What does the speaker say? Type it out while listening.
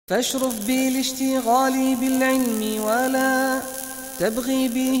فاشرف بالاشتغال بالعلم ولا تبغي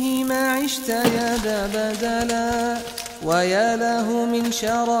به ما عشت يا ذا بدلا ويا له من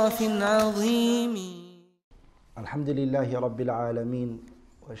شرف عظيم. الحمد لله رب العالمين،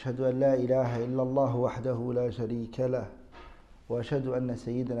 وأشهد أن لا إله إلا الله وحده لا شريك له، وأشهد أن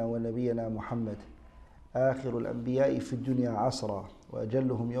سيدنا ونبينا محمد آخر الأنبياء في الدنيا عصرا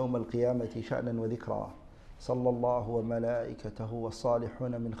وأجلهم يوم القيامة شأنا وذكرا، صلى الله وملائكته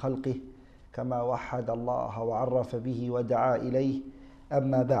والصالحون من خلقه كما وحد الله وعرف به ودعا إليه.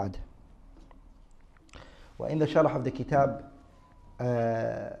 أما بعد. وإن the sharh of the kitab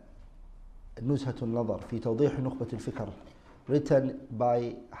نزهة النظر في توضيح نخبة الفكر, written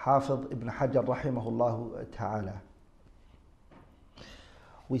by Hafiz ibn Hajar rahimahullah ta'ala.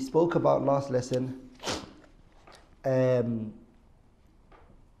 We spoke about last lesson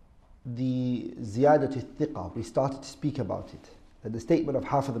the ziyadat al-thiqa. We started to speak about it. And the statement of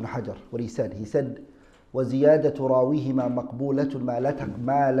Hafiz ibn Hajar, what he said. He said, وَزِيَادَةُ رَاوِيهِمَا مَقْبُولَةٌ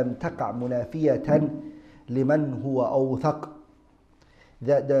مَا لَمْ تَقَعْ مُنَافِيَةً لِمَنْ هُوَ أَوْثَقُ.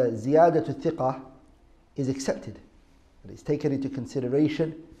 That the ziyadat al-thiqa is accepted. It is taken into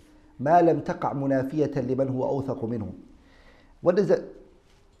consideration. مَا لَمْ تَقَعْ مُنَافِيَةً لِمَنْ هُوَ أَوْثَقُ مِنْهُ. What does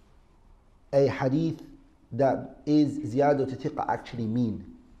a hadith that is ziyadat al-thiqa actually mean?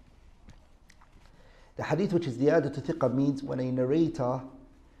 The hadith which is ziyadat al-thiqa means when a narrator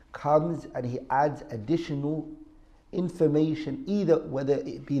comes and he adds additional information, either whether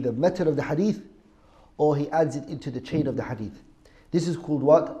it be the method of the hadith or he adds it into the chain of the hadith. This is called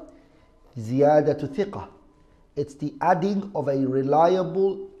what? Ziyadat al-thiqa. It's the adding of a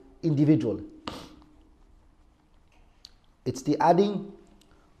reliable individual. It's the adding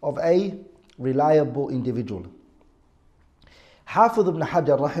of a reliable individual. Hafiz ibn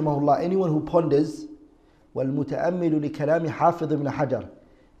Hajar rahimahullah, anyone who ponders وَالْمُتَأَمِّلُ لِكَلَامِ حَافِظ ibn Hajar,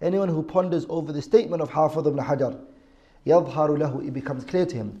 anyone who ponders over the statement of Hafiz ibn Hajar, يظهر له, it becomes clear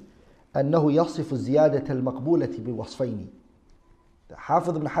to him, أنه يصف الزيادة المقبولة بوصفين. The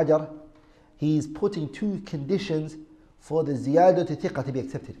Hafiz ibn Hajar, he is putting two conditions for the ziyadat al-thiqa to be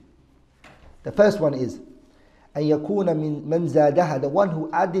accepted. The first one is أن يكون من زادها, the one who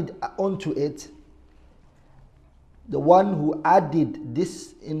added onto it, the one who added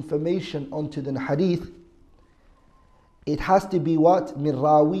this information onto the hadith, it has to be what? من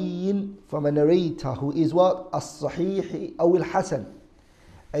راوي, from a narrator who is what? الصحيح أو الحسن.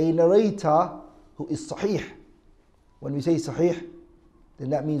 A narrator who is sahih. When we say sahih,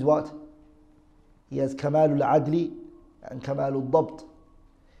 then that means what? He has كمال العدل and كمال الضبط.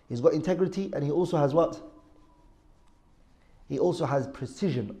 He's got integrity and he also has what? He also has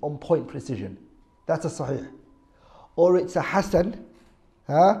precision, on point precision. That's a sahih. Or it's a hasan,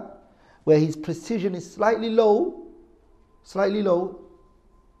 where his precision is slightly low,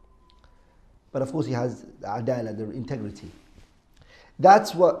 but of course he has the adala, the integrity.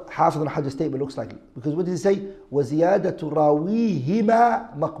 That's what Hafiz ibn Hajar's statement looks like. Because what does he say? وَزِيَادَةُ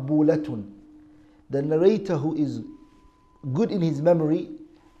رَاوِيهِمَا مَقْبُولَةٌ. The narrator who is good in his memory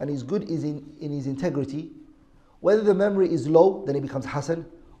and is good in his integrity, whether the memory is low, then it becomes hasan,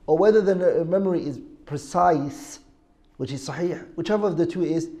 or whether the memory is precise, which is sahih, whichever of the two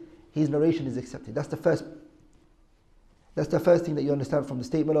is, his narration is accepted. That's the first thing that you understand from the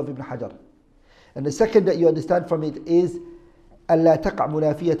statement of Ibn Hajar. And the second that you understand from it is أَلَّا تَقَعْ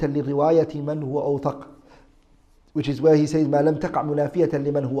مُنَافِيَةً لِرِوَايَةِ مَنْ هُوَ أَوْثَقُ, which is where he says مَا لَمْ تَقَعْ مُنَافِيَةً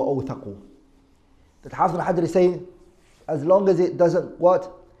لِمَنْ هُوَ أَوْثَقُ. That Hafiz ibn Hajar is saying, as long as it doesn't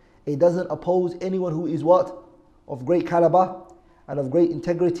what? It doesn't oppose anyone who is what? Of great caliber and of great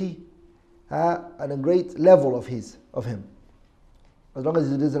integrity and a great level of him. As long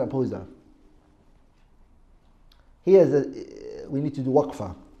as it doesn't oppose that. Here we need to do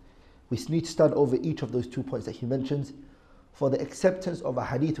waqfa. We need to stand over each of those 2 points that he mentions for the acceptance of a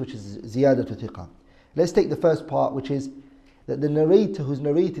hadith which is ziyadat al-thiqa. Let's take the first part, which is that the narrator who's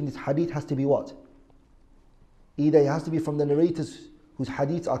narrating this hadith has to be what? Either it has to be from the narrators whose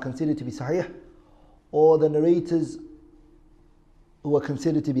hadiths are considered to be sahih, or the narrators who are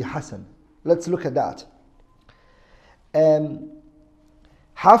considered to be hasan. Let's look at that.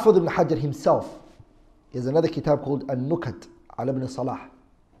 Hafiz ibn Hajar himself, is another kitab called An-Nukat ala ibn Salah.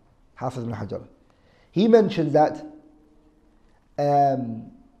 Hafiz ibn Hajar. He mentions that,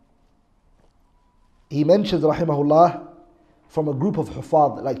 he mentions rahimahullah from a group of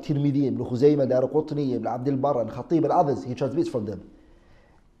Hufad like Tirmidhi, Ibn Khuzaymah, Daraqutni, Ibn Abdul Barr and Khatib and others. He transmits from them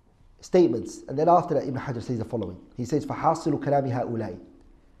statements. And then after that Ibn Hajar says the following. He says, فَحَاصِلُ كَلَامِ هَؤُلَاءِ.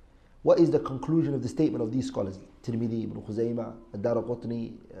 What is the conclusion of the statement of these scholars? Tirmidhi, Ibn Khuzaymah,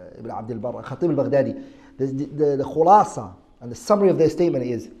 Daraqutni, Ibn Abdul Barr, Khatib al-Baghdadi. The khulasa and the summary of their statement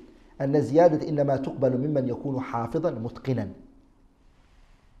is أن الزيادة إنما تقبل ممن يكون حافظا متقنا.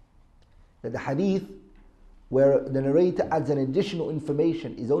 That the hadith where the narrator adds an additional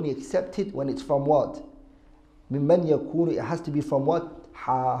information is only accepted when it's from what? ممن يكون, it has to be from what?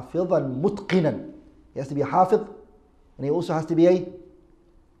 حافظا متقنا. He has to be a حافظ, and he also has to be a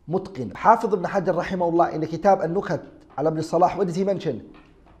متقن. حافظ ibn Hajar rahimahullah in the kitab An-Nukat ala Ibn Salah, what does he mention?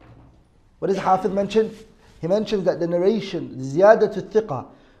 What does Hafiz mention? He mentions that the narration, زيادة الثقة,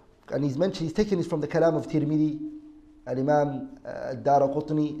 and he's taken this from the kalam of Tirmidhi, Al-Imam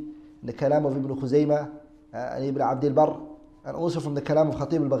Ad-Daraqutni, the kalam of Ibn Khuzaymah, and Ibn Abd al-Barr, and also from the kalam of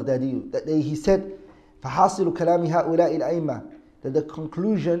Khatib al-Baghdadi, that he said, فحاصل كلام هؤلاء الأئمة, that the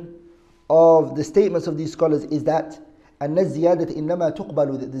conclusion of the statements of these scholars is that أن الزيادة إنما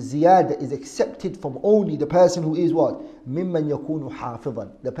تقبل, that the ziyada is accepted from only the person who is what? ممن يكون حافظا,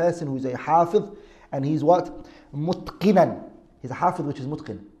 the person who is a حافظ, and he's what? متقنا. He's a حافظ which is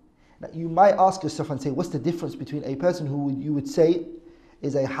متقن. Now you might ask yourself and say, what's the difference between a person who you would say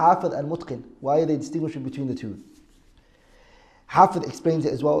is a حافظ and متقن? Why are they distinguishing between the two? Hafiz explains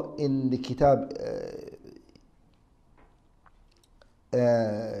it as well in the kitab,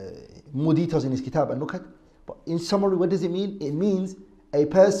 more details in his kitab An-Nukat. But in summary, what does it mean? It means a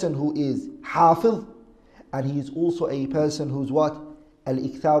person who is Hafiz, and he is also a person who's what?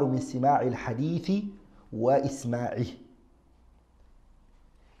 Al-iktharu min sima'i al-hadithi wa isma'i.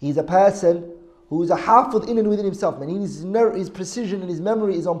 He's a person who is a Hafiz in and within himself. Meaning his precision and his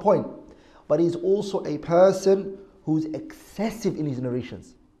memory is on point. But he's also a person who's excessive in his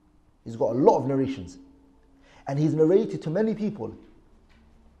narrations. He's got a lot of narrations. And he's narrated to many people.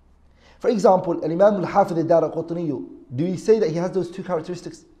 For example, Imam al-Hafiz al-Daraqutni, do we say that he has those two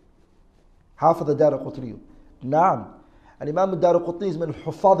characteristics? Hafiz al-Daraqutni. Naam. Imam al-Daraqutni is min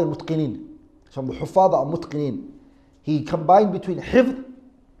al-Huffaz al-Mutqinin. From the Huffaz al-Mutqinin. He combined between Hifd,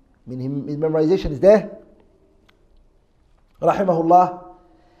 meaning his memorization is there, rahimahullah,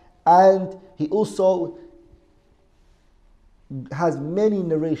 and he also has many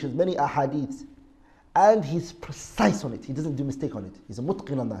narrations, many ahadiths, and he's precise on it. He doesn't do mistake on it. He's a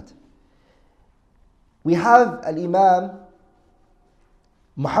mutqin on that. We have Al-Imam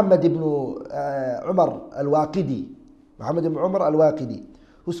Muhammad ibn Umar al-Waqidi, Muhammad ibn Umar al-Waqidi,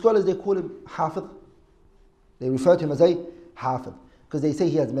 whose scholars, they call him Hafiz. They refer to him as a Hafiz, because they say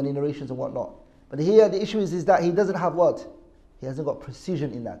he has many narrations and whatnot. But here the issue is that he doesn't have what? He hasn't got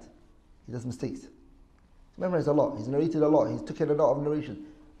precision in that. He does mistakes. He's memorized a lot. He's narrated a lot. He's taken a lot of narration.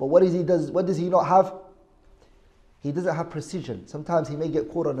 But what does he not have? He doesn't have precision. Sometimes he may get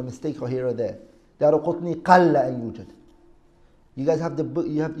caught on a mistake or here or there. Daraqutni qalla an yujad. You guys have the book.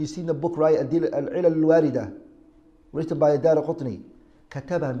 You've seen the book, right? Al-Ilal al-Warida, written by Daraqutni.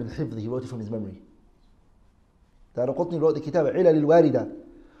 Katabaha min hifdhi. He wrote it from his memory. Daraqutni wrote the kitab Ilal al-Warida,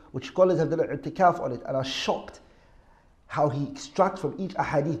 which scholars have done an i'tikaf on it and are shocked how he extracts from each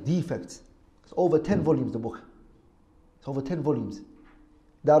ahadith defects. It's over 10 volumes, the book. It's over 10 volumes.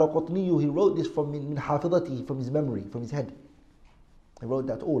 Daraqutni, he wrote this from min hafidati, from his memory, from his head. He wrote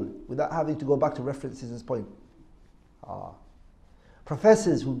that all, without having to go back to references and point.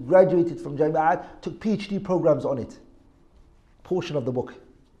 Professors who graduated from Jami'at took PhD programs on it. Portion of the book.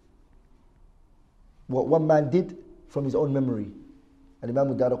 What one man did from his own memory. Al-Imam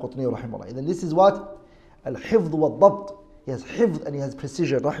al-Daraqutni rahimahullah. And then this is what? Al-Hifd wal-Dabt. He has Hifd and he has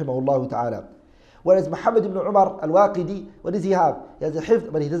precision, rahimahullah ta'ala. Whereas Muhammad ibn Umar al-Waqidi, what does he have? He has a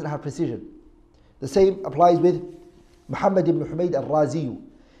Hifd, but he doesn't have precision. The same applies with Muhammad ibn Humayd al-Razi.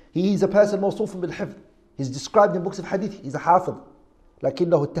 He is a person mawsufun bil-Hifd. He's described in books of hadith. He's a Hafid.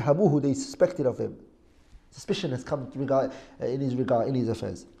 لكنه اتهموه, they suspected of him. Suspicion has come in his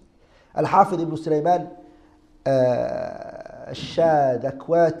affairs. Al-Hafid ibn Sulaiman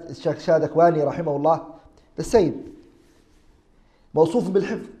Shadakwani rahimahullah, the same. Mawsuf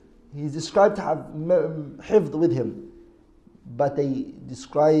bil-Hifd. He's described to have Hifd with him, but they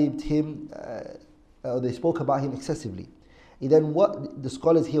described him, they spoke about him excessively. And then what the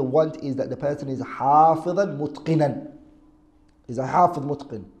scholars here want is that the person is Hafidan Mutqinan. He's a Hafid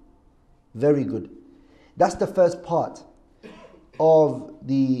Mutqin. Very good. That's the first part of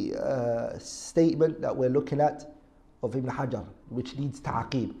the statement that we're looking at of Ibn Hajar, which needs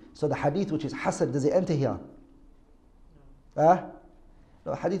ta'aqib. So the hadith which is Hasan, does it enter here?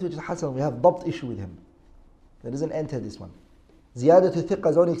 No, hadith which is Hasan, we have dabt issue with him. That doesn't enter this one. Ziyadat al-thiqqa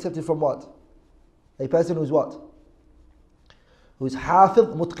is only accepted from what? A person who's what? Who's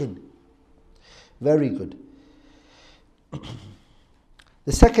Hafid Mutqin. Very good.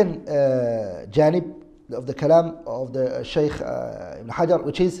 The second janib of the kalam of the Shaykh Ibn Hajar,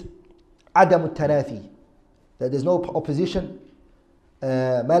 which is Adam al-Tanafi, that there's no opposition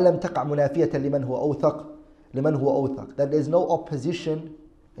ما لم تقع منافية لمن هو أوثق. That there is no opposition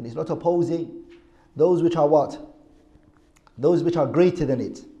and it's not opposing those which are what? Those which are greater than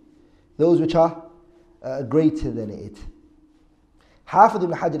it. Those which are greater than it. Hafidh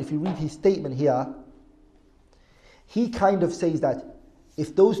ibn Hajar, if you read his statement here, he kind of says that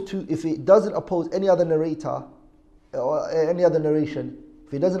if it doesn't oppose any other narrator or any other narration,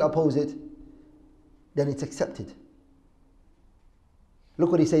 if it doesn't oppose it, then it's accepted.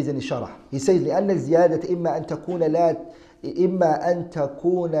 Look what he says in his sharah. He says لأن الزيادة إما أن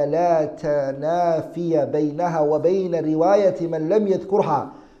تكون لا تنافي بينها وبين رواية من لم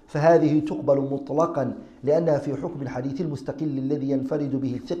يذكرها فهذه تقبل مطلقا لأنها في حكم الحديث المستقل الذي ينفرد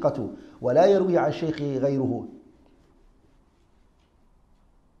به الثقة ولا يروي عن شيخه غيره.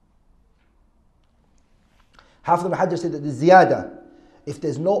 Hafidh ibn Hajar said that the ziyada, if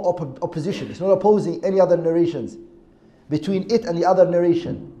there's no opposition, it's not opposing any other narrations between it and the other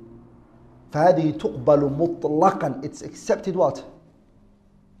narration, فهذه تقبل مطلقا, it's accepted what?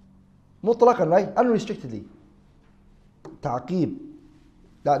 مطلقا, right? Unrestrictedly. تعقيب,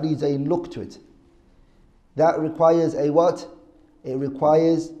 that needs a look to it. That requires a what? It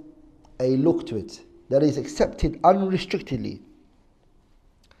requires a look to it. That is accepted unrestrictedly.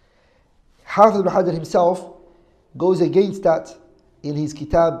 Hafidh ibn Hajar himself goes against that in his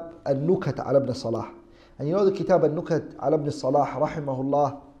kitab Al-Nukat ala ibn Salah. And you know the kitab Al-Nukat ala ibn Salah,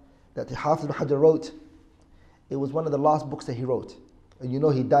 rahimahullah, that Hafidh ibn Hajar wrote? It was one of the last books that he wrote. And you know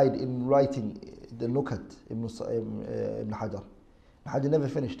he died in writing the Nukat, Ibn Hajar. Hajar never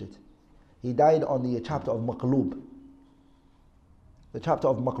finished it. He died on the chapter of Maqlub. The chapter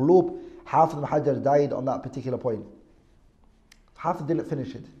of Maqlub, Hafidh ibn Hajar died on that particular point. Hafidh didn't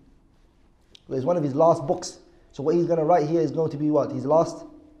finish it. It was one of his last books. So what he's going to write here is going to be what? His last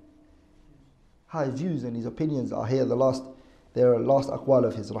his views and his opinions are here, their last aqwal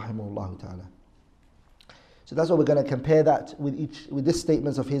of his, rahimahullah ta'ala. So that's why we're going to compare that with this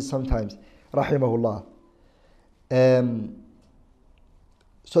statements of his sometimes, rahimahullah.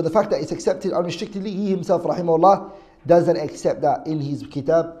 So the fact that it's accepted unrestrictedly, he himself, rahimahullah, doesn't accept that in his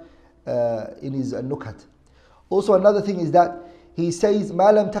kitab, in his Nukat. Also another thing is that he says,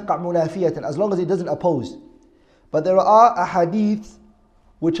 مَا لَمْ تَقَعْ مُنَافِيَةً, as long as it doesn't oppose. But there are ahadith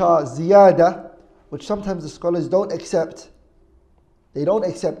which are ziyada, which sometimes the scholars don't accept. They don't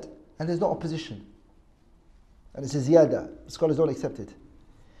accept, and there's no opposition. And it's a ziyada. The scholars don't accept it.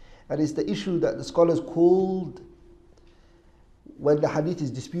 And it's the issue that the scholars called when the hadith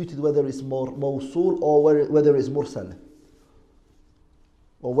is disputed whether it's mawsul or whether it's mursal.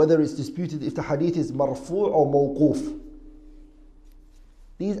 Or whether it's disputed if the hadith is marfu' or mawquf.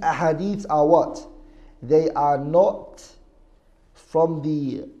 These ahadiths are what? They are not from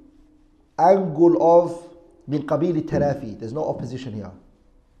the angle of min qabil tanafi. There's no opposition here.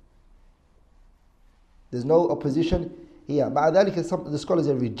 There's no opposition here. مع ذلك the scholars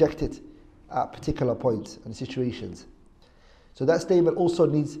have rejected at particular points and situations. So that statement also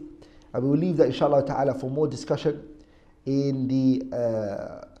needs, and we will leave that inshallah ta'ala for more discussion in the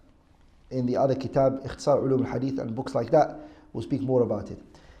other kitab, Ikhtisar Ulum al-Hadith and books like that. We'll speak more about it.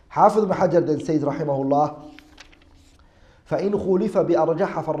 Hafidh ibn Hajar then says, rahimahullah, فإن خُلِفَ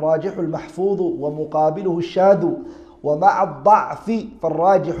بأرجح فالراجح المحفوظ ومقابله الشاذ ومع الضعف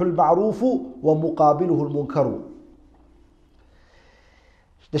فالراجح المعروف ومقابله المنكر.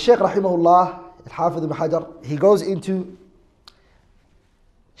 The Shaykh rahimahullah, Hafidh ibn Hajar, he goes into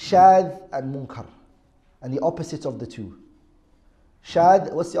shadh and munkar and the opposites of the two.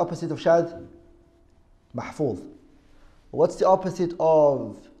 Shadh, what's the opposite of shadh? Mahfuz. What's the opposite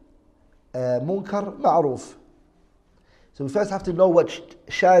of munkar? Ma'ruf. So we first have to know what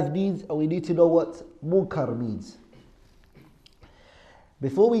shadh means, and we need to know what munkar means.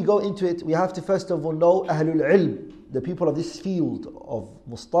 Before we go into it, we have to first of all know Ahlul Ilm, the people of this field of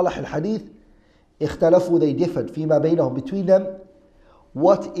Mustalah al-Hadith, اختلفوا, they differed, فيما بينهم, between them,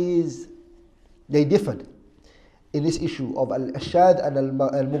 they differed in this issue of al-shadh and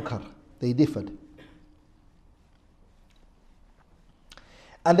al-munkar. They differed.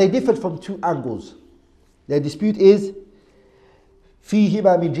 And they differed from two angles. Their dispute is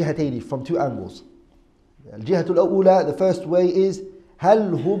فيهما من جهتين, from two angles. الجهة الأولى, the first way is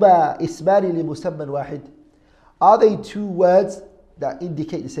هل هما اسمان لمسمى واحد? Are they two words that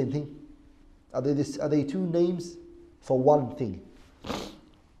indicate the same thing? Are they two names for one thing?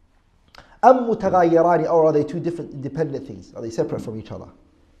 أم متغايران, or are they two different independent things? Are they separate from each other?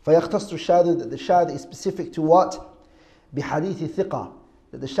 فيختص الشاذ, that the shadh is specific to what? بحديث الثقة,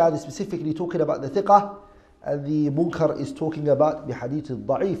 that the shadh is specifically talking about the thiqah, and the munkar is talking about بحديث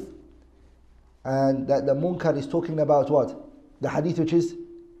الضعيف, and that the munkar is talking about what? the hadith which is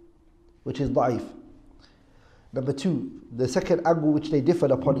da'if. Number two, the second angle which they differ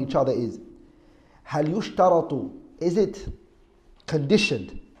upon each other is هل يشترط, is it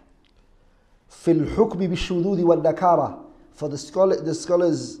conditioned في الحكم بالشذوذ والنكارة for the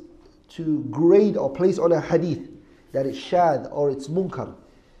scholars to grade or place on a hadith that it's shadh or it's munkar?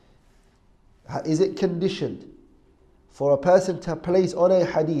 Is it conditioned for a person to place on a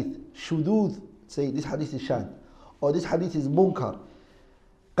hadith shudud, say this hadith is shadh or this hadith is munkar,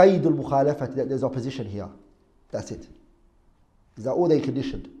 qayd al-mukhalafat, that there's opposition here? That's it. Is that all they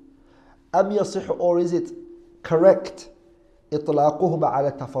conditioned? أم يصح, or is it correct إطلاقهما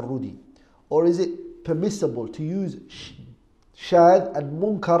على التفرد, or is it permissible to use shadh and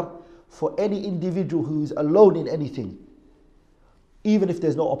munkar for any individual who is alone in anything, even if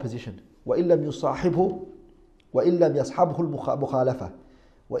there's no opposition? وإن لم يصاحبه وإن لم يصحبه المخالفة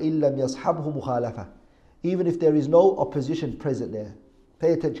وإن لم يصحبه مخالفة, even if there is no opposition present there.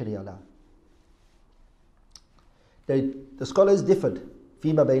 Pay attention here now. The scholars differed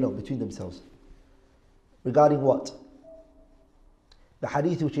فيما بينهم, between themselves, regarding what? The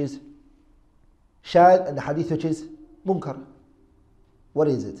hadith which is shadh and the hadith which is munkar. What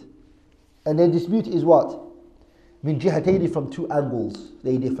is it? And their dispute is what? من جهتين, from two angles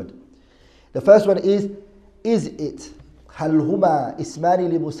they differed. The first one is it هل هما اسمان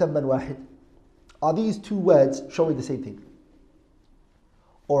لمسمى واحد? Are these two words showing the same thing?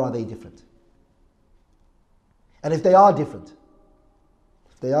 Or are they different? And if they are different,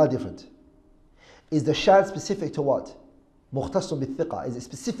 is the shadh specific to what? مختص بالثقة. Is it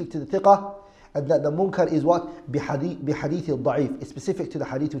specific to the thiqah? And that the munkar is what? بحديث الضعيف. It's specific to the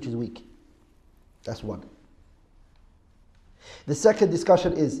hadith which is weak. That's one. The second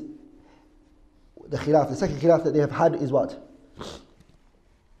discussion is the khilaf. The second khilaf that they have had is what?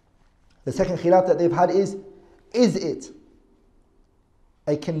 The second khilaf that they've had is it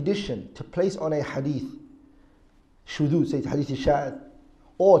a condition to place on a hadith shudud, say hadith is shadh,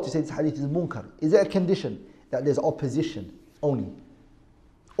 or to say this hadith is munkar? Is it a condition that there's opposition only?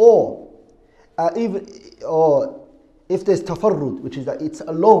 Or if there's tafarrud, which is that it's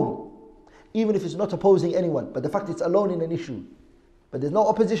alone, even if it's not opposing anyone, but the fact it's alone in an issue, but there's no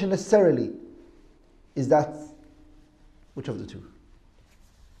opposition necessarily, is that, which of the two?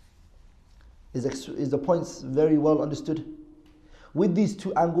 Is the points very well understood? With these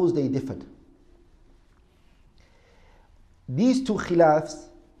two angles they differed. These two khilafs,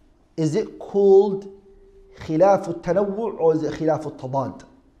 is it called khilaf al-tanawwu' or is it khilaf al-tadad?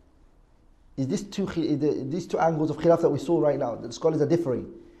 Is these two angles of khilaf that we saw right now, the scholars are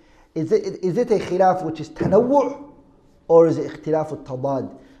differing. Is it a khilaf which is tanawwu' or is it ikhtilaf al-tadad?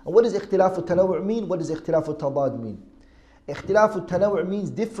 And what does ikhtilaf al-tanawwu' mean? What does ikhtilaf al-tadad mean? Ikhtilaf al-tanawwu' means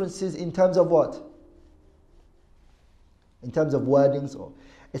differences in terms of what? In terms of wordings. Or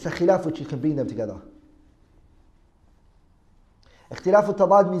it's a khilaf which you can bring them together. Ikhtilaf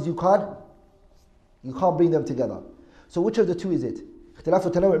al-tadad means you can't bring them together. So which of the two is it? Ikhtilaf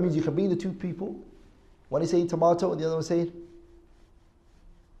al-tanawwu' means you can bring the two people. One is saying tomato and the other one is saying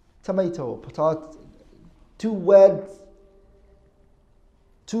tomato, potato. Two words,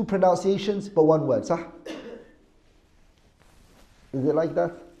 two pronunciations, but one word. Sah? Is it like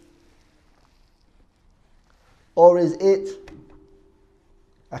that? Or is it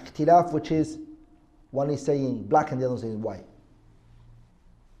ikhtilaf which is one is saying black and the other one is saying white?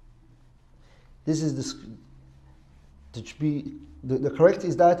 This is the correct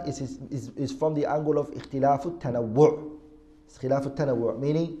is that is from the angle of ikhtilaf al-tanawwu'. Ikhtilaf al-tanawwu',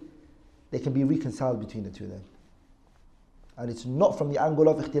 meaning they can be reconciled between the two then. And it's not from the angle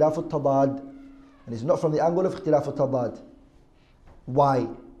of ikhtilaf al-tadad, and it's not from the angle of ikhtilaf al-tadad. Why?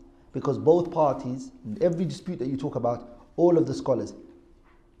 Because both parties, in every dispute that you talk about, all of the scholars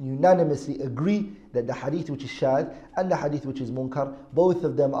unanimously agree that the hadith which is shadh and the hadith which is munkar, both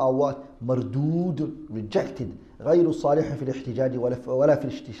of them are what? Mardud, rejected. غير صالح في الاحتجاج ولا في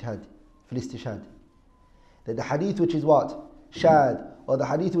الاستشهاد. That the hadith which is what? Shadh, or the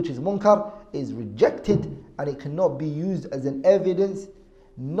hadith which is munkar, is rejected and it cannot be used as an evidence,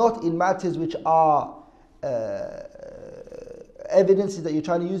 not in matters which are evidences that you're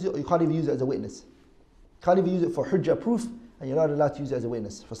trying to use it, or you can't even use it as a witness. You can't even use it for hujjah proof, and you're not allowed to use it as a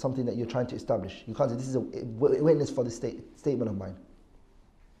witness for something that you're trying to establish. You can't say this is a witness for this statement of mine.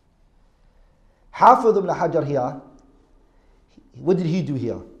 Hafidh ibn Hajar here, what did he do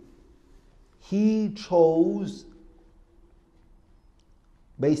here? He chose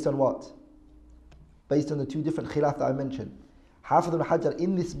based on what? Based on the two different khilaf that I mentioned. Hafidh ibn Hajar,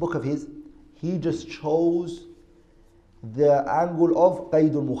 in this book of his, he just chose the angle of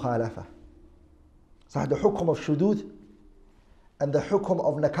qayd al-mukhalafa. So the hukm of shudud and the hukum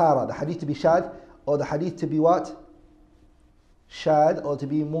of nakara, the hadith to be shad, or the hadith to be what? Shad, or to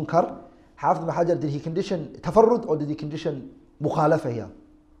be munkar. Hafiz ibn Hajar, did he condition tafarrud or did he condition mukhalafa here?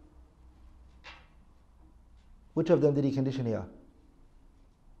 Which of them did he condition here?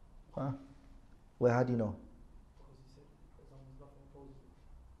 Huh? Where, how do you know?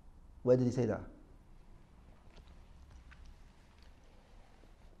 Where did he say that?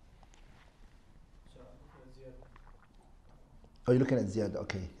 Oh, you're looking at Ziyad,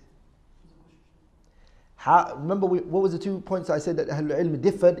 okay. Remember, what was the 2 points I said that Ahlul Ilm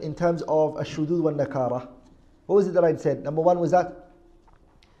differed in terms of Ash-Shudud wa Nakara? What was it that I said? Number 1 was that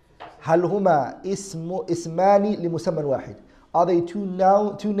هل هما اسمان لمسمى واحد? Are they two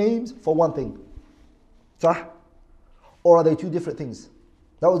names for one thing? صح? Or are they two different things?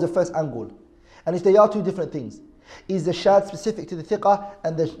 That was the first angle. And if they are two different things, is the shad specific to the thiqah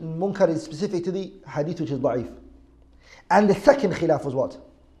and the munkar is specific to the hadith which is da'if? And the second khilaf was what?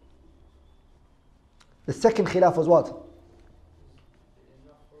 The second khilaf was what?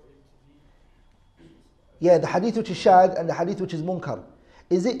 Yeah, the hadith which is shad and the hadith which is munkar.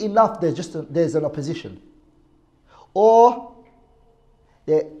 Is it enough there's an opposition? Or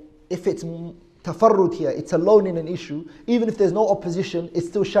if it's tafarrud here, it's alone in an issue, even if there's no opposition, it's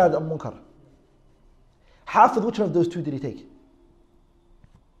still shad and munkar. Hafiz, which one of those two did he take?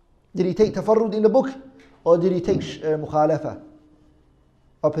 Did he take tafarrud in the book? Or did he take mukhalafa?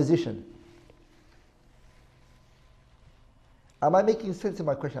 Opposition? Am I making sense in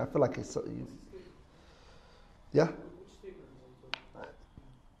my question? I feel like it's... Yeah?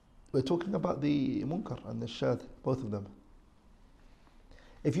 We're talking about the munkar and the shad, both of them.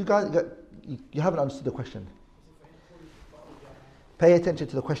 If you guys you haven't understood the question, pay attention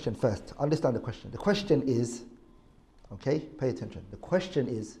to the question first. Understand the question. The question is, okay, pay attention. The question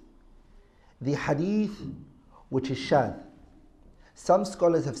is, the hadith which is shad. Some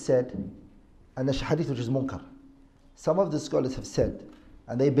scholars have said, and the hadith which is munkar. Some of the scholars have said,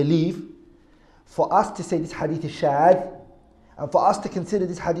 and they believe, for us to say this hadith is shad, and for us to consider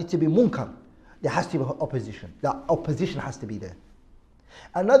this hadith to be munkar, there has to be opposition. That opposition has to be there.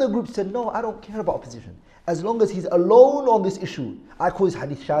 Another group said, no, I don't care about opposition. As long as he's alone on this issue, I call this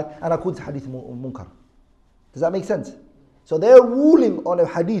hadith shad and I call this hadith munkar. Does that make sense? So they're ruling on a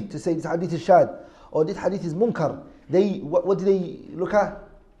hadith to say this hadith is shad or this hadith is munkar. What do they look at?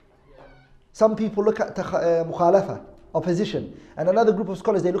 Some people look at mukhalafa, opposition. And another group of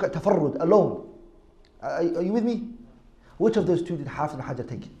scholars, they look at tafarrud, alone. Are you with me? Which of those two did Hafiz ibn Hajar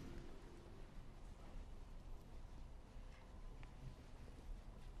take?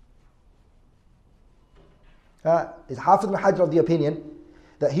 Is Hafiz ibn Hajar of the opinion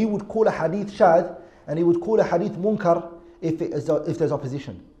that he would call a hadith shad and he would call a hadith munkar if there's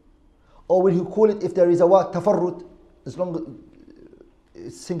opposition? Or will he call it if there is a what? Tafarrud, as long as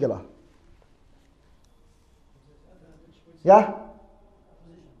it's singular? Yeah?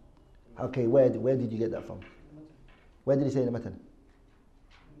 Okay, where did you get that from? Where did he say in the matan?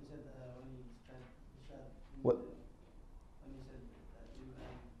 What?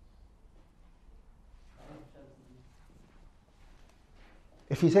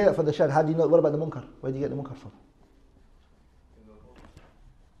 If you say that for the shad, how do you know? What about the munkar? Where do you get the munkar from?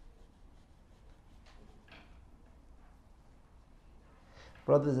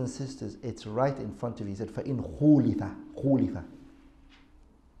 Brothers and sisters, it's right in front of you. He said, فَإِنْ خُولِفَ خُولِفَ.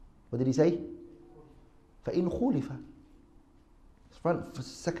 What did he say? فَإِنْ خُولِفَ. It's front,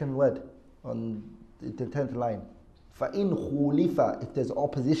 second word on the 10th line. فَإِنْ خُولِفَ. If there's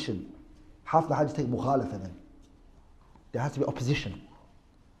opposition, half the hadith take mukhalafa then. There has to be opposition.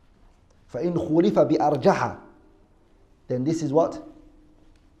 فَإِنْ خُولِفَ بِأَرْجَحَ. Then this is what?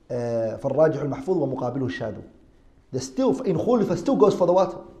 فَالرَّاجِحُ الْمَحْفُوظ وَمُقَابِلُهُ الشَّاذُ. The still, in khulifa still goes for the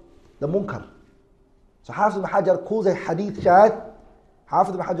what? The munkar. So Hafiz ibn Hajar calls a hadith shad.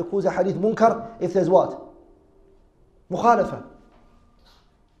 Hafiz ibn Hajar calls a hadith munkar if there's what? Mukhalafa.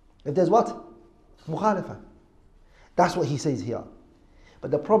 If there's what? Mukhalafa. That's what he says here.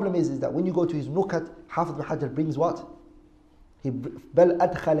 But the problem is that when you go to his nukat, Hafiz ibn Hajar brings what? بل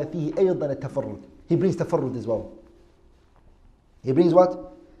أدخل فيه أيضا التفرد. He brings tafarrud as well. He brings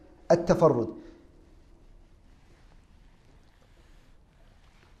what? التفرد.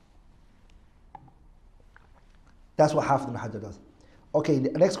 That's what Hafiz ibn Hajar does. Okay,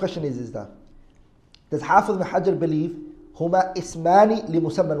 the next question is that does Hafiz ibn Hajar believe هما اسمان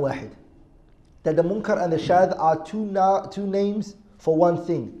لمسمى واحد? That the munkar and the shad are two names for one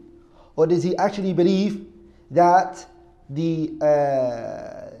thing? Or does he actually believe that the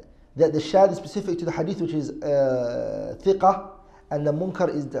shad is specific to the hadith which is thiqah and the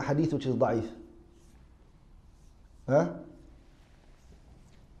munkar is the hadith which is da'if? Huh?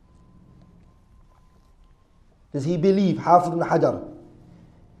 Does he believe, Hafiz ibn Hajar,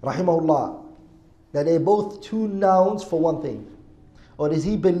 rahimahullah, that they're both two nouns for one thing? Or does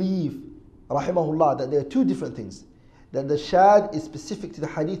he believe, rahimahullah, that there are two different things? That the shad is specific to the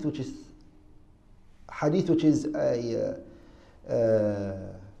hadith which is a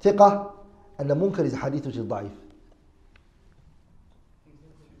thiqah, and the munkar is a hadith which is da'if?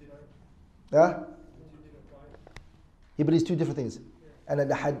 Yeah? He believes two different things. And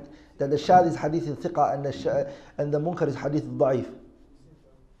that the shad is hadith thiqah and the munkar is hadith da'if.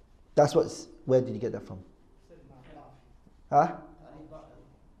 That's where did you get that from? Huh?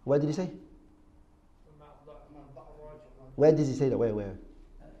 Where did he say? Where does he say that? Where?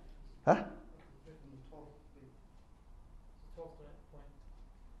 Huh?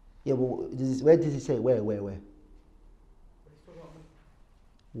 Yeah, well, where does he say? Where?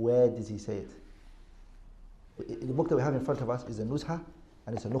 Where does he say it? The book that we have in front of us is a Nuzha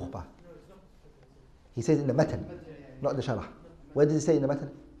and it's a Nukhbah. He says in the matan, not the Sharah. Where does he say in the matan?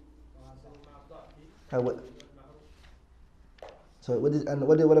 So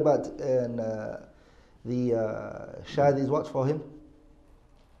what about the shad is what for him?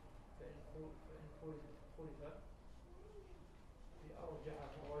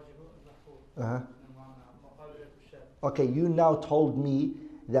 Okay, you now told me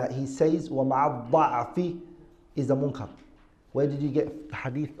that he says وَمَعَ الضَّعْفِ is a munkar. Where did you get the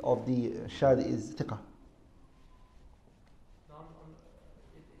hadith of the shad is thiqah?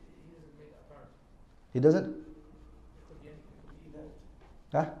 He doesn't?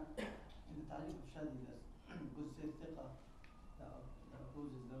 Huh?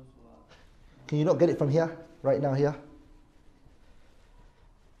 Can you not get it from here? Right now here?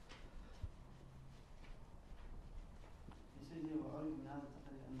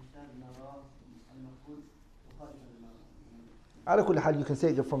 على كل حال, you can say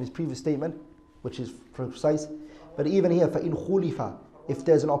it from his previous statement, which is precise. But even here, فَإِنْ خُولِفَ, if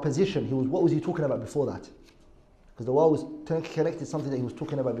there's an opposition, what was he talking about before that? Because the word was connected something that he was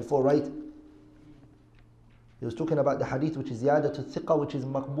talking about before, right? He was talking about the hadith which is ziyadah to thiqah, which is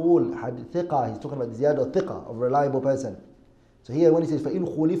maqbool, thiqah. He's talking about the ziyadah of thiqah, of reliable person. So here when he says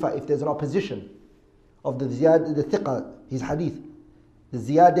فَإِنْ خُولِفَ, if there's an opposition of the ziyadah, the thiqah, his hadith, the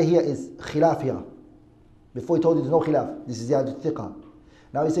ziyadah here is khilaf here. Before he told you there's no khilaf, this is ziyadah thiqah.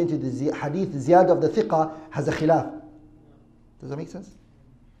 Now he's saying to the hadith, the ziyadah of the thiqah has a khilaf. Does that make sense?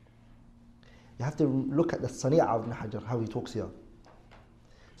 You have to look at the sani'ah of Ibn Hajar, how he talks here.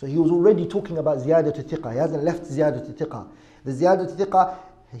 So he was already talking about ziyadah to thiqah. He hasn't left ziyadah to thiqah. The ziyadah to thiqah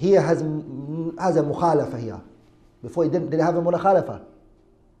here has a mukhalafa here. Before he didn't have a mukhalafa.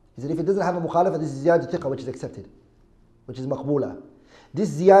 He said if it doesn't have a mukhalafa, this is ziyadah to thiqah, which is accepted, which is maqbula. This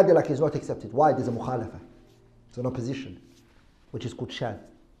ziyadah like is not accepted. Why? There's a mukhalafa. It's an opposition, which is called shad.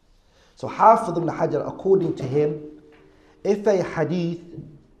 So Hafiz ibn Hajar, according to him, if a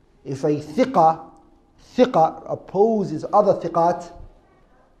thiqah opposes other thiqat,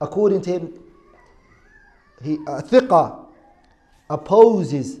 according to him, thiqah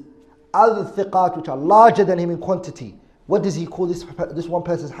opposes other thiqat which are larger than him in quantity. What does he call this one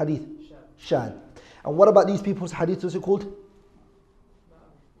person's hadith? Shad. And what about these people's hadith? What's it called?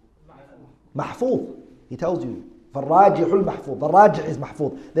 Mahfuz. He tells you, فَالرَّاجِحُ الْمَحْفُوظ. The rajih is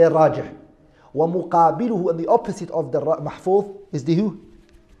mahfuz. They're rajih. وَمُقَابِلُهُ, and the opposite of the mahfuz is the who?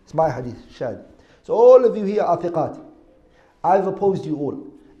 It's my hadith, shad. So all of you here are thiqat. I've opposed you all.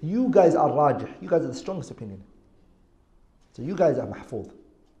 You guys are rajih. You guys are the strongest opinion. So you guys are mahfuz.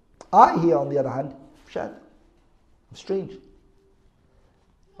 I here, on the other hand, shad. I'm strange.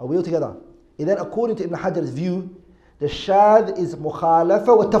 Are we all together? And then according to Ibn Hajar's view, the shad is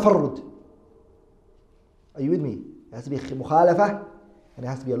mukhalafa wa tafarrud. Are you with me? It has to be mukhalafa and it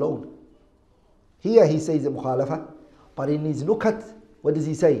has to be alone. Here he says it mukhalafa, but in his nukat, what does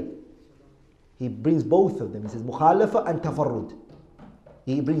he say? He brings both of them. He says mukhalafa and tafarrud.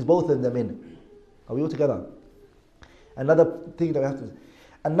 He brings both of them in. Are we all together? Another thing that we have to...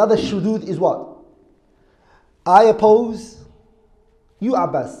 Another shudud is what? I oppose you,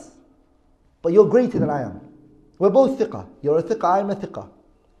 Abbas, but you're greater than I am. We're both thiqah. You're a thiqah, I'm a thiqah.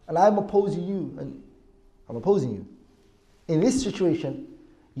 And I'm opposing you, and I'm opposing you. In this situation,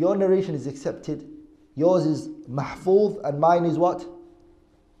 your narration is accepted, yours is mahfuz, and mine is what?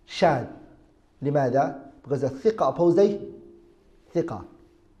 Shad. لماذا? Because a thiqah opposed a thiqah.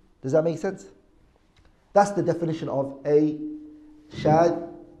 Does that make sense? That's the definition of a shad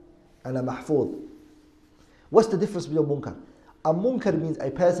and a mahfuz. What's the difference between a munkar? A munkar means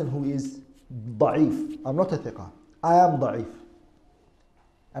a person who is da'if. I'm not a thiqah. I am da'if.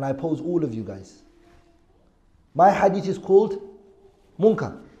 And I oppose all of you guys. My hadith is called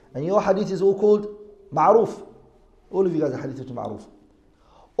munkar. And your hadith is all called ma'ruf. All of you guys are hadith which is ma'ruf.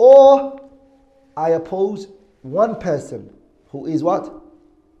 Or I oppose one person who is what?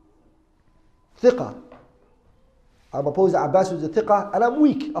 Thiqa. I'm opposing Abbas who's a thiqa and I'm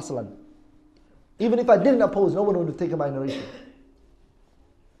weak, aslan. Even if I didn't oppose, no one would have taken my narration.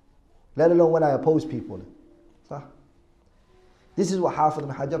 Let alone when I oppose people. So, this is what Hafidh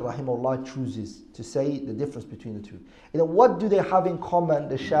ibn Hajar rahimahullah chooses to say the difference between the two. And then what do they have in common,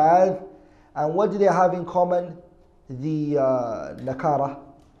 the shadh, and what do they have in common, the nakara?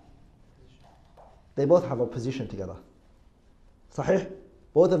 They both have a position together. Sahih?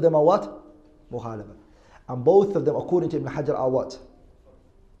 Both of them are what? Mukhalafa. And both of them, according to Ibn Hajar, are what?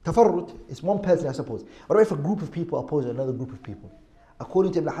 Tafarrut. It's one person, I suppose. Or if a group of people oppose another group of people.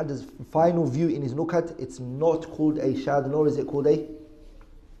 According to Ibn Hajar's final view in his nukat, it's not called a shadh, nor is it called a...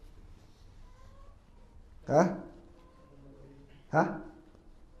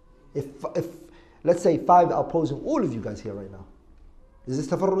 If let's say 5 are opposing all of you guys here right now. Is this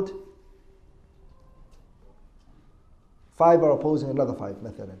tafarrut? 5 are opposing another 5,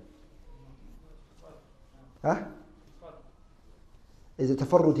 مثلا. Is it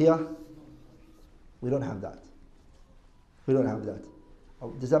tafarrut here? We don't have that. We don't have that.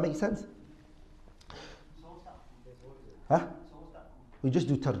 Does that make sense? We just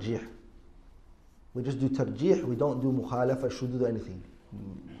do tarjih. We just do tarjih. We don't do mukhalafa, shudud, or anything.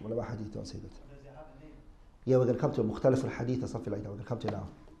 Ulama hadith don't say that. Yeah, we're going to come to mukhtalif al-hadith or something like that. We're going to come to it now.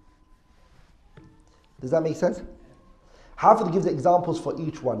 Does that make sense? Hafidh gives examples for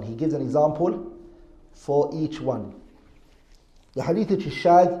each one. He gives an example for each one. The hadith which is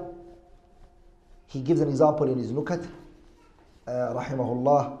shadh, he gives an example in his nukat,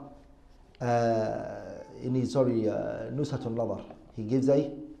 rahimahullah, in his Nushat al-Nadar. He gives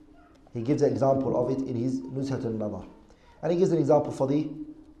an example of it in his Nushat al-Nadar. And he gives an example for the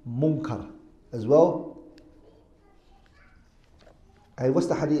munkar as well. What's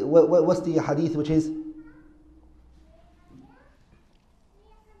the hadith which is?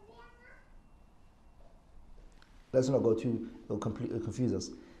 Let's not go too, it'll completely confuse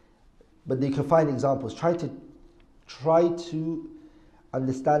us. But they can find examples. Try to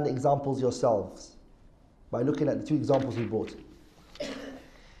understand the examples yourselves by looking at the 2 examples he brought.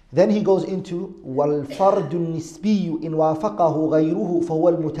 Then he goes into وَالْفَرْدُ النِّسْبِيُّ إِنْ وَافَقَهُ غَيْرُهُ فَهُوَ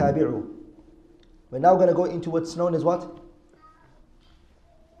الْمُتَابِعُ. We're now going to go into what's known as what?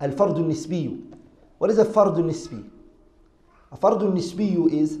 الْفَرْدُ النِّسْبِيُّ. What is a fardu nisbi? A fardu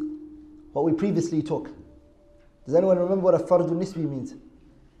nisbi is what we previously took. Does anyone remember what a fardu nisbi means?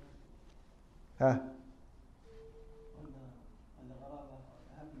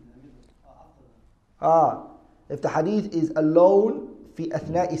 If the hadith is alone fi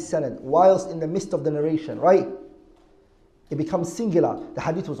athna'i sanad, whilst in the midst of the narration, right? It becomes singular. The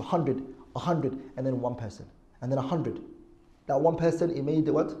hadith was 100, and then one person, and then 100. That one person, he made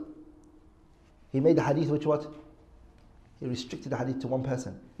the what? He made the hadith which what? He restricted the hadith to one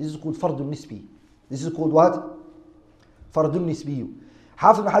person. This is called fardun nisbi. This is called what? Fardun nisbiyu.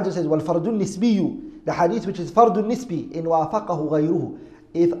 Hafidh ibn Hajar says, "Wal fardun nisbiyu," the hadith which is fardun nisbi, in wafaqahu ghayruhu,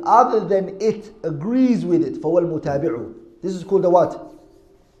 if other than it agrees with it, فَهُوَ الْمُتَابِعُ. This is called the what?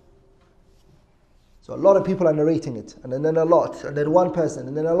 So a lot of people are narrating it, and then a lot, and then one person,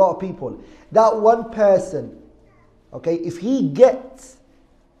 and then a lot of people. That one person, okay, if he gets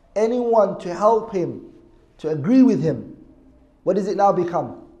anyone to help him, to agree with him, what does it now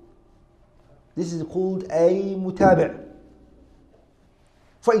become? This is called a mutabi'.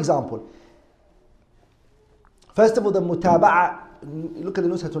 For example, first of all, the mutaba'a, look at the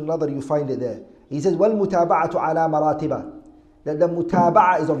Nushat al-Nadar, you find it there. He says, وَالْمُتَابَعَةُ عَلَى مَرَاتِبَةٍ. That the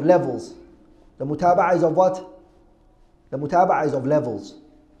mutaba'a is of levels. The mutaba'a is of what? The mutaba'a is of levels.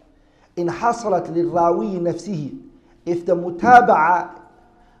 إِنْ حَصَلَتْ لِلْرَاوِيِّ نَفْسِهِ. If the mutaba'a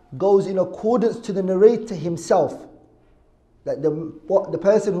goes in accordance to the narrator himself, that the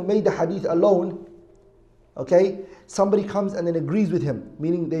person who made the hadith alone, okay, somebody comes and then agrees with him,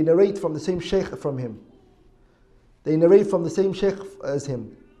 meaning they narrate from the same shaykh from him. They narrate from the same shaykh as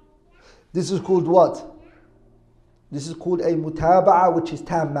him. This is called what? This is called a mutaba'a, which is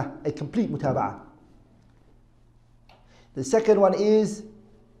tamma, a complete mutaba'a. The second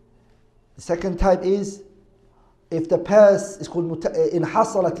type is, if the person is called in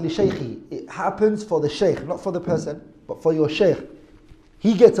hasalat li shaykhi, it happens for the shaykh, not for the person, but for your shaykh.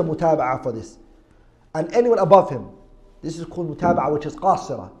 He gets a mutaba'a for this. And anyone above him. This is called mutaba'a, which is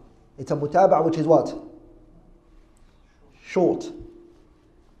qasira. It's a mutaba'a which is what? Short.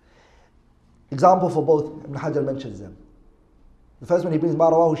 Example for both, Ibn Hajar mentions them. The first one he brings, ما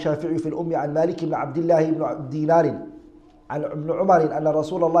رواه الشافعي في الأم عن مالك بن عبد الله بن دينار عن ابن عمر أن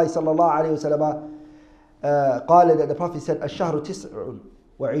رسول الله صلى الله عليه وسلم قال that the Prophet said الشهر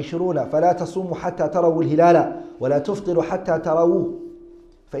 29 فلا تصوموا حتى تروا الهلال ولا تفطروا حتى تروه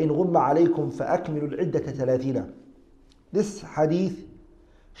فإن غم عليكم فأكملوا العدة 30. This hadith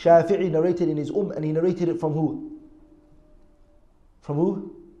Shafi'i narrated in his and he narrated it from who? From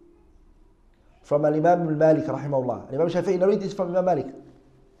who? From Al-Imam al-Malik rahimahullah. Imam Shafi'i narrated this from Imam Malik.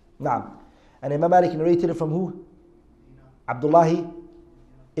 Naam. And Imam Malik narrated it from who? Abdullah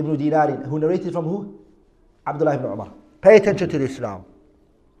ibn Dinarin. Who narrated from who? Abdullah ibn Umar. Pay attention to this now.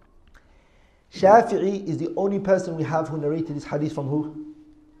 Shafi'i is the only person we have who narrated this hadith from who?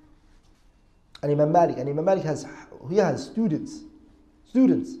 And Imam Malik. And Imam Malik has students.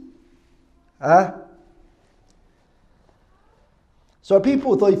 So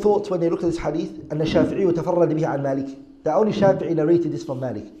people thought when they looked at this hadith أن الشافعي وتفرد به عن مالك. The only Shafi'i narrated this from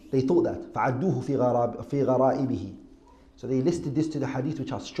Malik. They thought that. فعدوه في غرائبه. So they listed this to the hadith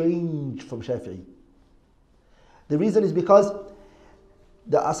which are strange from Shafi'i. The reason is because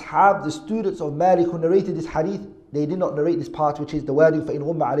the ashab, the students of Malik who narrated this hadith, they did not narrate this part which is the wording فإن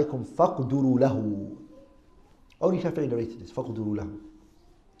غم عليكم فاقدروا له. Only Shafi'i narrated this. فاقدروا له.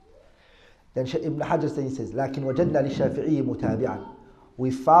 Then Ibn Hajar says, لكن وجدنا للشافعي متابعا.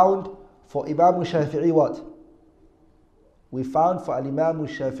 We found for Imam Shafi'i what? We found for Imam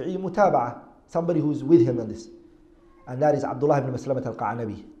Shafi'i متابعة. Somebody who's with him on this. And that is Abdullah ibn Maslamat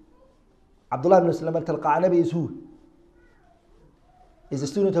al-Qa'nabi. Abdullah ibn Maslamat al-Qa'nabi is who? Is a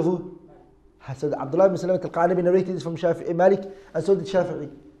student of who? So Abdullah ibn Maslamat al-Qa'nabi narrated this from Shafi'i Malik, and so did Shafi'i.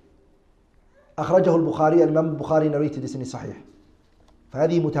 أخرجه البخاري. الإمام البخاري narrated this in his Sahih.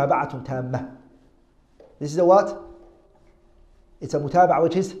 فهذه متابعة تامة. This is a what? It's a متابعة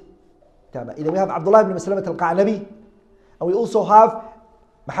which is تامة. إذا we have Abdullah ibn Maslamat al-Qa'nabi, and we also have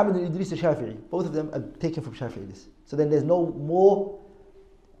Muhammad al-Idris al-Shafi'i. Both of them are taken from Shafi'i. This. So then there's no more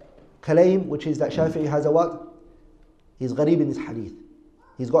claim which is that Shafi'i has a what? He's gharib in this hadith.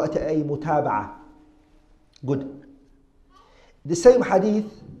 He's got a mutaba'a. Good. The same hadith,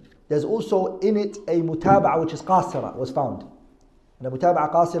 there's also in it a mutaba'a which is qasira, was found. And a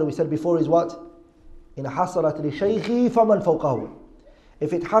mutaba'a qasira we said before is what? In hasarat li shaykhi faman fawqahu.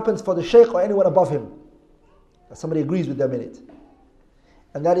 If it happens for the shaykh or anyone above him, that somebody agrees with them in it.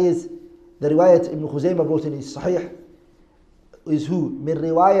 And that is the riwayat Ibn Khuzaymah brought in his Sahih is who? من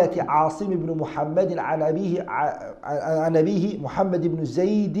رواية عاصم بن محمد عن أبيه محمد بن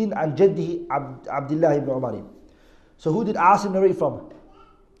زيد عن جده عبد الله بن عمر. So who did Asim narrate from?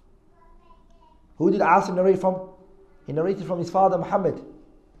 Who did Asim narrate from? He narrated from his father Muhammad.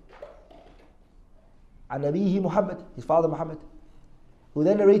 عن أبيه محمد, his father Muhammad. Who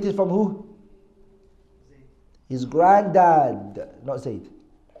then narrated from who? His granddad, not Zayd.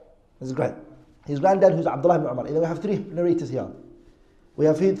 His granddad who's Abdullah ibn Umar. And then we have three narrators here. We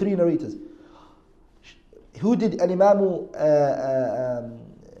have three narrators. Who did Imam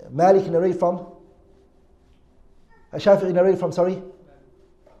Malik narrate from? Shafi'i narrate from, sorry.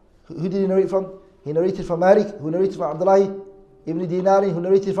 Who did he narrate from? He narrated from Malik, who narrated from Abdullah ibn Dinari, who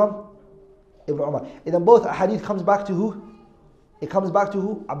narrated from Ibn Umar. And then both hadith comes back to who? It comes back to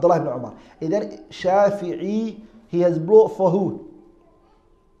who? Abdullah ibn Umar. And then Shafi'i, he has brought for who?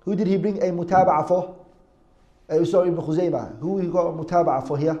 Who did he bring a mutaba'a for? Sorry, Ibn Khuzaymah. Who he got a mutaba'a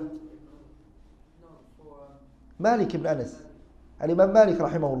for here? Malik ibn Anas. Al-Imam Malik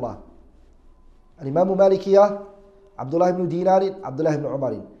rahimahullah. Al-Imam Malik here, Abdullah ibn Dinarin, Abdullah ibn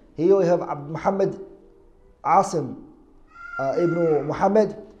Umarin. Here we have Muhammad Asim ibn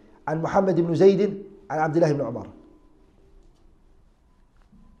Muhammad and Muhammad ibn Zaydin and Abdullah ibn Umar.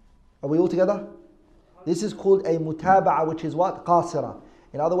 Are we all together? This is called a mutaba'a, which is what? Qasira.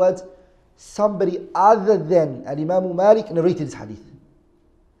 In other words, somebody other than Imam Malik narrated this hadith.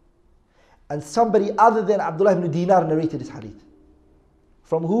 And somebody other than Abdullah ibn Dinar narrated this hadith.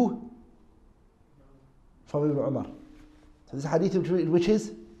 From who? From Ibn Umar. So this hadith which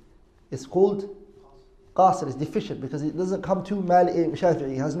is called Qasir, is deficient because it doesn't come to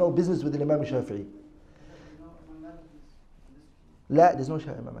Shafi'i. It has no business with Imam Shafi'i. La, there's no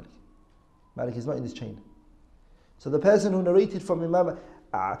Imam Malik. Malik is not in this chain. So the person who narrated from Imam,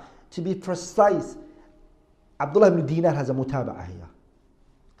 to be precise, Abdullah ibn Dinar has a mutaba'a here.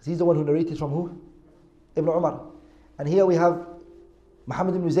 Because he's the one who narrated from who? Ibn Umar. And here we have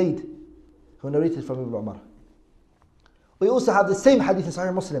Muhammad ibn Zayd, who narrated from Ibn Umar. We also have the same hadith in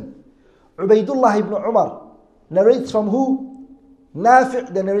Sahih Muslim. Ubaydullah ibn Umar narrates from who?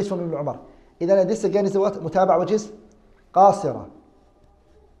 Nafi' then narrates from Ibn Umar. Then this again is the what? Mutaba'a which is qasira.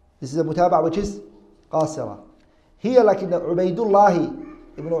 This is a mutaba'a which is qasira. Here like in the Ubaydullah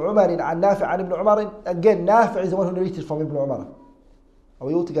ibn Umar and Nafi' and Ibn Umar, again Nafi' is the one who narrated from Ibn Umar. Are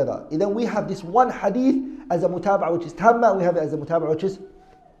we all together? And then we have this one hadith as a mutaba'a which is tamma, and we have it as a mutaba'a which is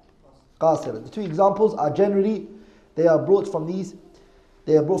qasira. The two examples are generally, they are brought from these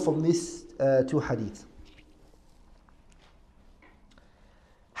two hadiths.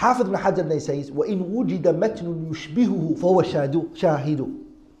 Hafidh ibn Hajar then says, وَإِن وُجِدَ مَتْنٌ يُشْبِهُهُ فَهُوَ شَاهِدُ.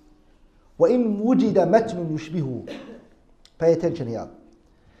 وَإِن وُجِدَ مَتْنٌ يُشْبِهُهُ. Pay attention here.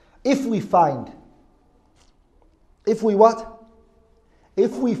 If we find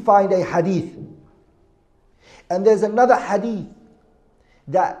a hadith and there's another hadith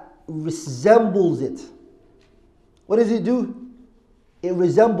that resembles it, what does it do? It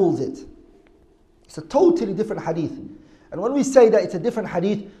resembles it. It's a totally different hadith. And when we say that it's a different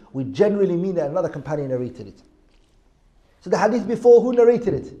hadith, we generally mean that another companion narrated it. So the hadith before, who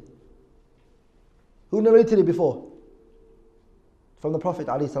narrated it? Who narrated it before? From the Prophet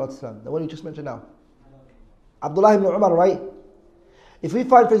ﷺ, the one you just mentioned now. Abdullah ibn Umar, right? If we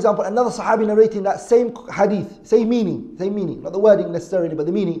find, for example, another Sahabi narrating that same hadith, same meaning, not the wording necessarily, but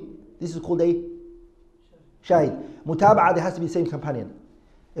the meaning, this is called a shahid. Mutaba'a, there has to be the same companion.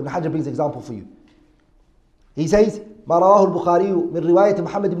 Ibn Hajar brings an example for you. He says, ما رواه البخاري من رواية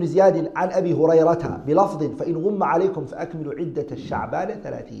محمد بن زياد عن أبي هريرة بلفظ فإن غم عليكم فأكملوا عدة الشعبان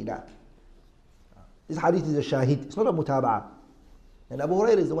 30. This hadith is a shahid. It's not a mutaba'a. And Abu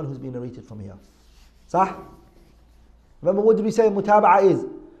Hurairah is the one who's being narrated from here. Sah? Remember, what did we say mutaba'a is?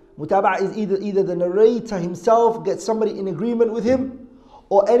 Mutaba'a is either the narrator himself gets somebody in agreement with him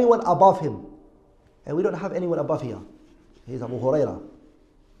or anyone above him. And we don't have anyone above here. Here's Abu Hurairah.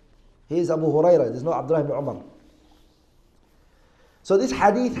 There's no Abdullah ibn Umar. So this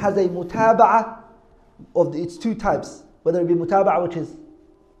hadith has a mutaba'a of its two types. Whether it be mutaba'a which is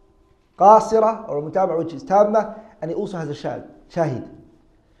qasira or a mutaba'a which is tamma, and it also has a shahid.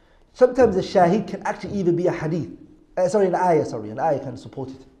 Sometimes a shahid can actually either be a hadith. An ayah can support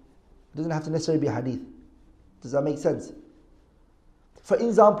it. It doesn't have to necessarily be a hadith. Does that make sense? For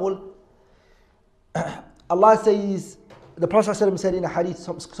example, Allah says, the Prophet ﷺ said in a hadith,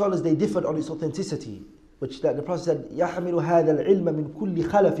 some scholars they differed on its authenticity, which that the Prophet said, يحمل هذا العلم من كل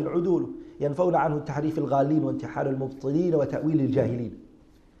خلف عدول ينفون عنه التحريف الغالين وانتحال المبطلين وتأويل الجاهلين.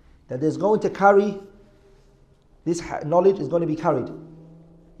 That there's going to carry, this knowledge is going to be carried.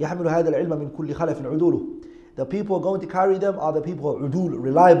 يحمل هذا العلم من كل خلف عدول. The people who are going to carry them are the people who are udul,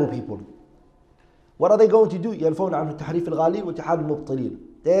 reliable people. What are they going to do? ينفون عنه التحريف الغالين وانتحال المبطلين.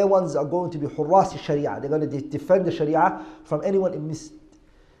 Their ones are going to be حراس الشريعة. They're going to defend the sharia from anyone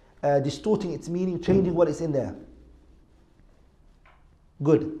distorting its meaning, changing what is in there.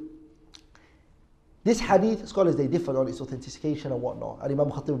 Good. This hadith, scholars they differ on its authentication and whatnot. Imam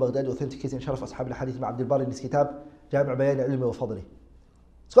Khatib al-Baghdadi authenticates in Sharaf Ashab al-Hadith from Abdul Bar in his kitab Jami' Bayan al-Ilm wa Fadli.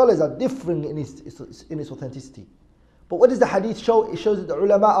 Scholars are differing in its authenticity. But what does the hadith show? It shows that the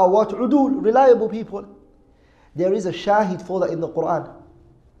ulama are what? Udul, reliable people. There is a shahid for that in the Quran.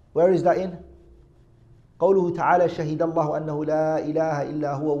 Where is that in? قوله تعالى شهد الله أنه لا إله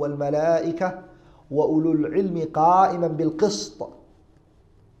إلا هو والملائكة وأولو العلم قائما بالقسط.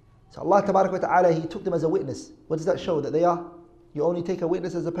 So Allah Tabarak wa Ta'ala, He took them as a witness. What does that show? That they are? You only take a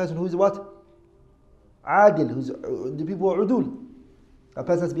witness as a person who is what? Adil, the people who are udul. A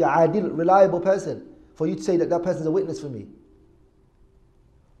person has to be an adil, reliable person for you to say that that person is a witness for me.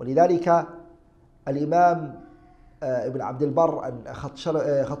 ولذلك الإمام Ibn Abdul Barr and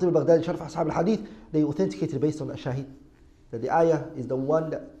Khatib al-Baghdadi Sharaf Ashab al-Hadith, they authenticated based on a shahid. That the ayah is the one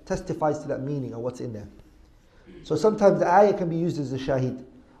that testifies to that meaning of what's in there. So sometimes the ayah can be used as a shahid.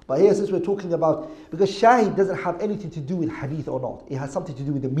 But here, since we're talking about, because shahid doesn't have anything to do with hadith or not. It has something to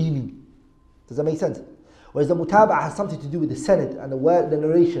do with the meaning. Does that make sense? Whereas the mutaba'a has something to do with the sanad and the word, the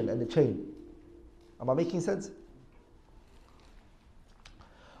narration and the chain. Am I making sense?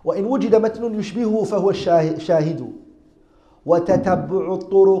 وإن وجد متن يشبهه فهو الشاهد وتتبع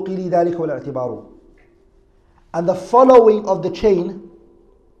الطرق لذلك والاعتبار. And the following of the chain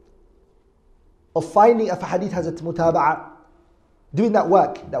of finding if a hadith has a mutaba'a, doing that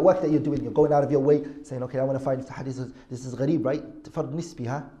work that you're doing, you're going out of your way, saying, okay, I want to find if the hadith this is gharib, right? Fard nisbi,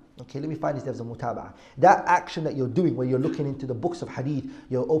 huh? Okay, let me find if there's a mutaba'a. That action that you're doing, where you're looking into the books of hadith,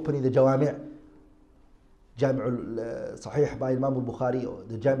 you're opening the jawami', Jami' al-Sahih by Imam al-Bukhari, or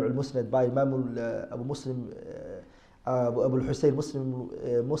the Jami' al-Musnad by Imam Abu Muslim, Abu al-Husayn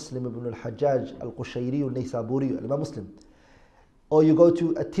Muslim ibn al-Hajjaj al-Qushayri al-Naysaburi, Imam Muslim. Or you go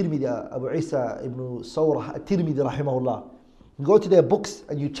to at-Tirmidhi, Abu Isa ibn Sawrah at-Tirmidhi rahimahullah. You go to their books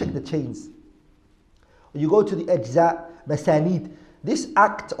and you check the chains. Or you go to the Ajza, Masanid. This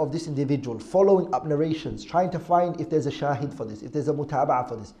act of this individual, following up narrations, trying to find if there's a shahid for this, if there's a mutaba'a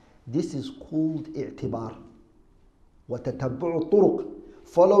for this, this is called i'tibar. وَتَتَبُّعُ الطُّرُقِ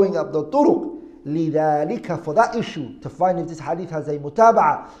following up the turuq, لذلك, for that issue, to find if this hadith has a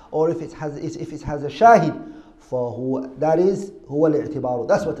mutaba'a or if it has a shahid, فهو, that is هو الاعتبار.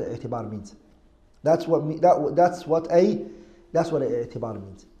 That's what the i'tibar means. That's what الاعتبار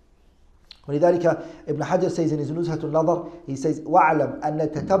means. ولذلك ابن حجر says in his نزهة النظر, he says واعلم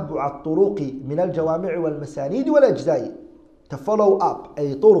أن تتبع الطرق من الجوامع والمسانيد والأجزاء, to follow up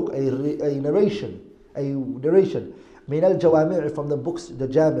a طرق, a narration من الجوامع, from the books, the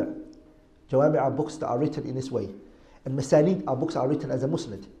jami'. Jawami' are books that are written in this way, and masanid are books that are written as a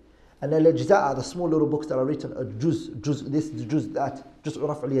musnad, and al-ajza' are the small little books that are written a juz this, juz that, juz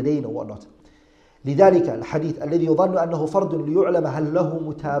raf' al-yadayn or whatnot. لذلك الحديث الذي يظن أنه فرد ليعلم هل له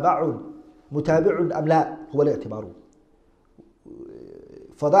متابع أم لا هو الاعتبار.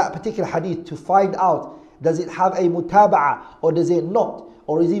 For that particular hadith, to find out, does it have a mutaba'a or does it not,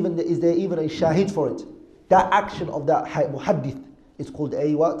 or is there even a shahid for it, that action of that muhaddith is called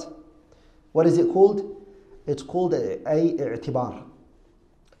a what? What is it called? It's called a i'tibar.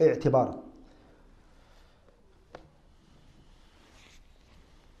 I'tibar.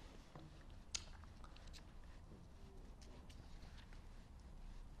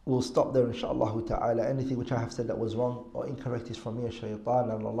 We'll stop there inshaAllah ta'ala. Anything which I have said that was wrong or incorrect is from me and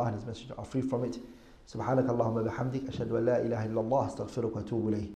shaytan, and Allah and His Messenger are free from it. سبحانك اللهم بحمدك أشهد أن لا إله إلا الله أستغفرك وأتوب إليك.